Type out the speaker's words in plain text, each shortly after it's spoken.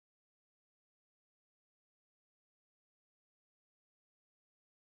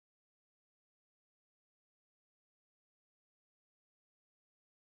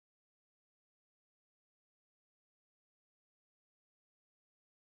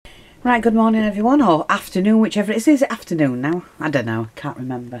Right, good morning everyone, or afternoon, whichever it is. Is it afternoon now? I don't know, can't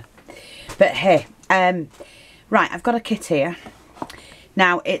remember. But hey, right, I've got a kit here.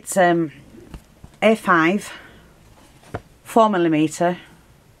 Now it's A5 4mm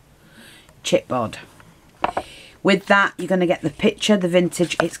chipboard. With that you're going to get the picture, the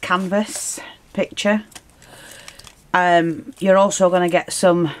vintage, it's canvas picture. You're also going to get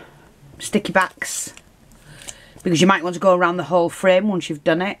some sticky backs, because you might want to go around the whole frame once you've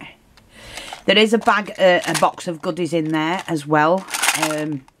done it. There is a bag, a box of goodies in there as well.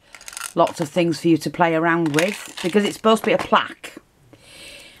 Lots of things for you to play around with, because it's supposed to be a plaque.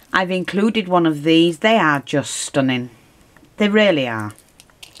 I've included one of these. They are just stunning. They really are.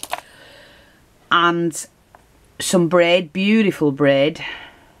 And some braid, beautiful braid.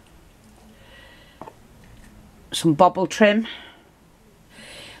 Some bobble trim.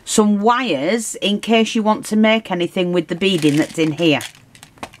 Some wires in case you want to make anything with the beading that's in here.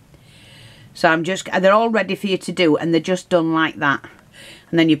 So they're all ready for you to do, and they're just done like that.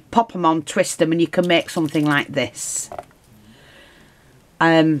 And then you pop them on, twist them, and you can make something like this.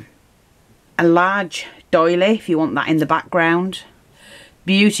 A large doily, if you want that in the background.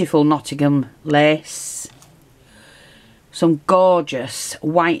 Beautiful Nottingham lace. Some gorgeous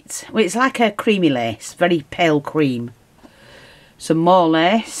white, well, it's like a creamy lace, very pale cream. Some more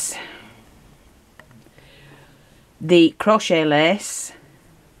lace. The crochet lace.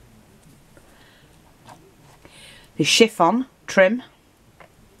 The chiffon trim.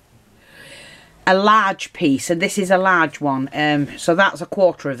 A large piece, and this is a large one, so that's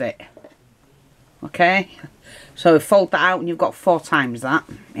 1/4 of it. Okay, so fold that out and you've got 4 times that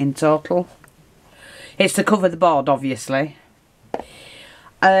in total. It's to cover the board, obviously.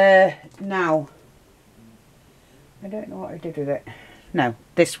 Now I don't know what I did with it. No,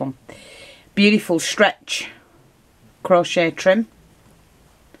 this one. Beautiful stretch crochet trim.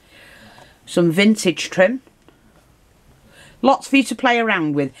 Some vintage trim. Lots for you to play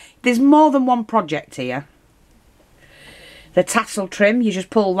around with. There's more than one project here. The tassel trim, you just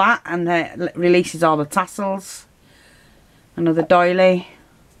pull that and it releases all the tassels. Another doily.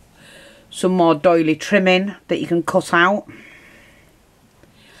 Some more doily trimming that you can cut out.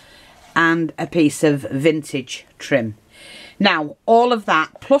 And a piece of vintage trim. Now, all of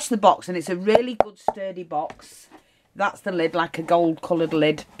that, plus the box, and it's a really good sturdy box. That's the lid, like a gold coloured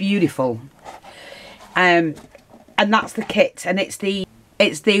lid. Beautiful. And that's the kit, and it's the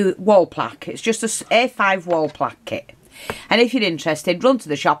wall plaque. It's just a A5 wall plaque kit. And if you're interested, run to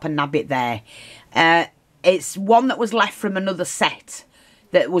the shop and nab it there. It's one that was left from another set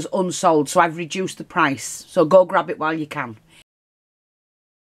that was unsold, so I've reduced the price. So go grab it while you can.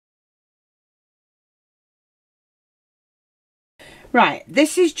 Right,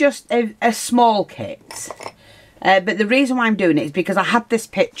 this is just a small kit. But the reason why I'm doing it is because I had this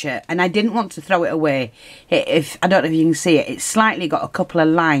picture and I didn't want to throw it away. I don't know if you can see it, it's slightly got a couple of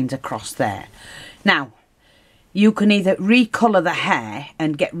lines across there. Now, you can either recolour the hair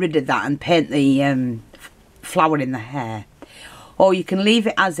and get rid of that and paint the flower in the hair. Or you can leave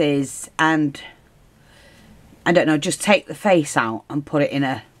it as is and, I don't know, just take the face out and put it in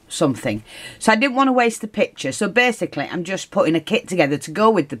a something. So I didn't want to waste the picture. So basically, I'm just putting a kit together to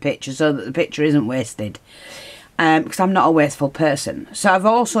go with the picture so that the picture isn't wasted. Because I'm not a wasteful person. So I've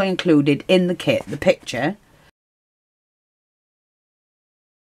also included in the kit the picture.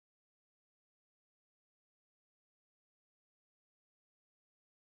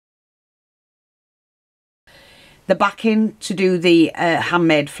 The backing to do the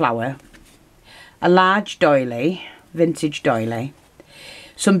handmade flower. A large doily, vintage doily.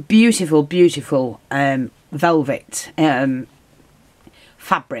 Some beautiful, beautiful velvet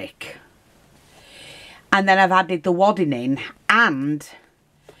fabric. And then I've added the wadding in and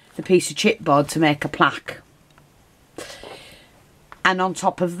the piece of chipboard to make a plaque. And on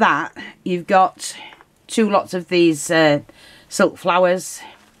top of that, you've got 2 lots of these silk flowers.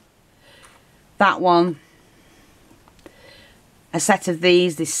 That one. A set of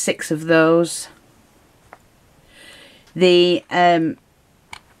these, there's 6 of those. The, I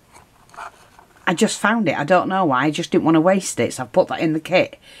just found it, I don't know why, I just didn't want to waste it, so I've put that in the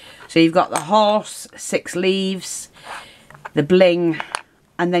kit. So you've got the horse, 6 leaves, the bling,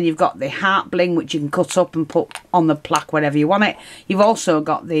 and then you've got the heart bling, which you can cut up and put on the plaque wherever you want it. You've also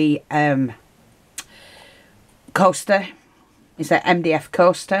got the coaster. It's an MDF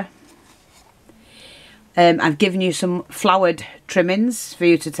coaster. I've given you some flowered trimmings for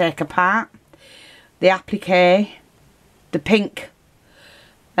you to take apart. The applique, the pink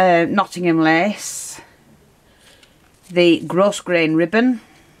Nottingham lace, the gross grain ribbon.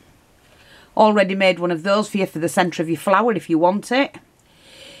 Already made one of those for you for the centre of your flower if you want it.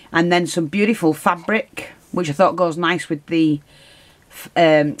 And then some fabric, which I thought goes nice with the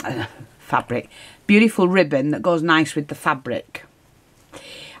fabric. Beautiful ribbon that goes nice with the fabric.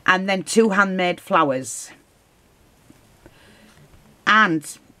 And then 2 handmade flowers. And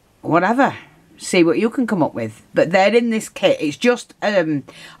whatever. See what you can come up with. But they're in this kit. It's just a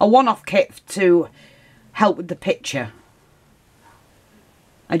one-off kit to help with the picture.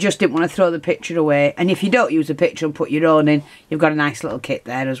 I just didn't want to throw the picture away. And if you don't use a picture and put your own in, you've got a nice little kit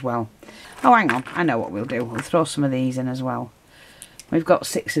there as well. Oh, hang on. I know what we'll do. We'll throw some of these in as well. We've got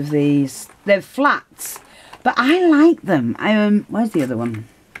 6 of these. They're flats, but I like them. Where's the other one?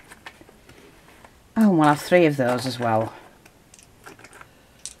 Oh, we'll have 3 of those as well.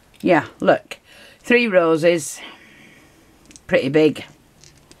 Yeah, look. 3 roses. Pretty big.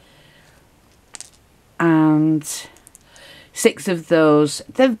 And 6 of those.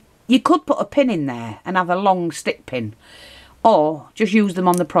 You could put a pin in there and have a long stick pin. Or just use them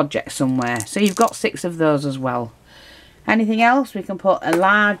on the project somewhere. So you've got 6 of those as well. Anything else? We can put a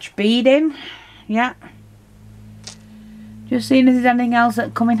large bead in. Yeah. Just seeing if there's anything else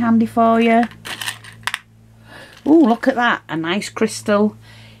that come in handy for you. Oh, look at that. A nice crystal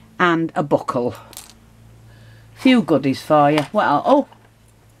and a buckle. Few goodies for you. What else? Oh.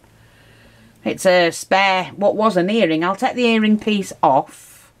 It's a spare, what was an earring. I'll take the earring piece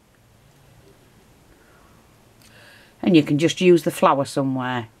off. And you can just use the flower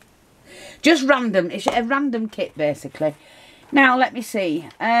somewhere. Just random. It's a random kit, basically. Now, let me see.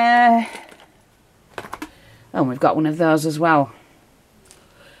 Oh, we've got one of those as well.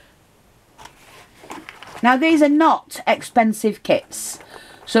 Now, these are not expensive kits.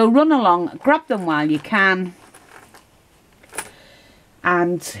 So, run along. Grab them while you can.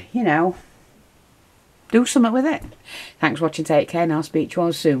 And, you know, do something with it. Thanks for watching. Take care, and I'll speak to you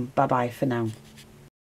all soon. Bye-bye for now.